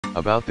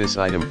About this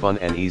item: fun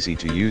and easy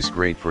to use,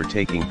 great for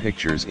taking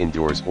pictures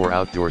indoors or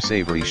outdoor,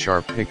 savory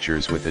sharp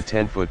pictures with a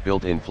 10-foot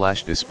built-in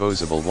flash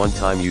disposable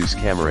one-time use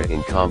camera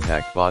in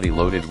compact body,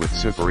 loaded with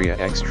Super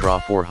Extra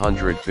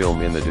 400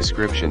 film in the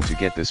description to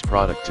get this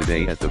product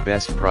today at the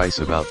best price.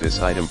 About this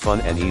item: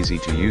 fun and easy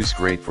to use,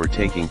 great for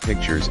taking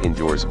pictures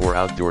indoors or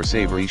outdoor,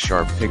 savory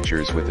sharp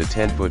pictures with a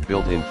 10-foot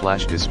built-in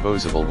flash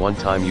disposable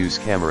one-time use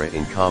camera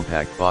in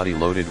compact body,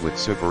 loaded with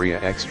Super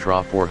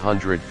Extra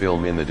 400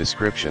 film in the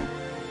description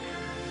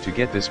to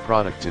get this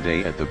product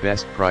today at the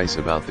best price.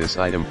 About this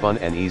item: fun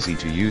and easy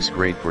to use,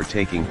 great for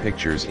taking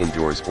pictures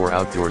indoors or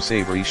outdoor,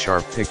 savory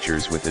sharp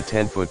pictures with a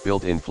 10-foot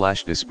built-in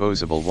flash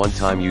disposable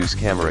one-time use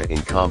camera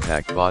in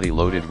compact body,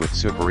 loaded with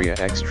Super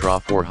Extra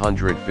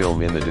 400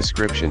 film in the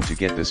description to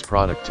get this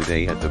product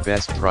today at the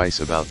best price.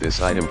 About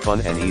this item: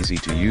 fun and easy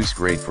to use,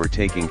 great for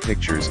taking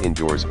pictures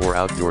indoors or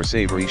outdoor,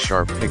 savory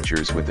sharp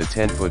pictures with a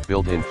 10-foot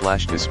built-in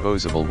flash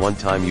disposable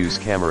one-time use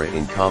camera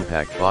in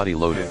compact body,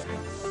 loaded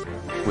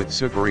with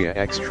Super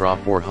Extra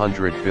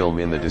 400 film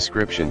in the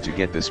description to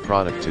get this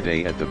product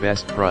today at the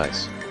best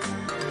price.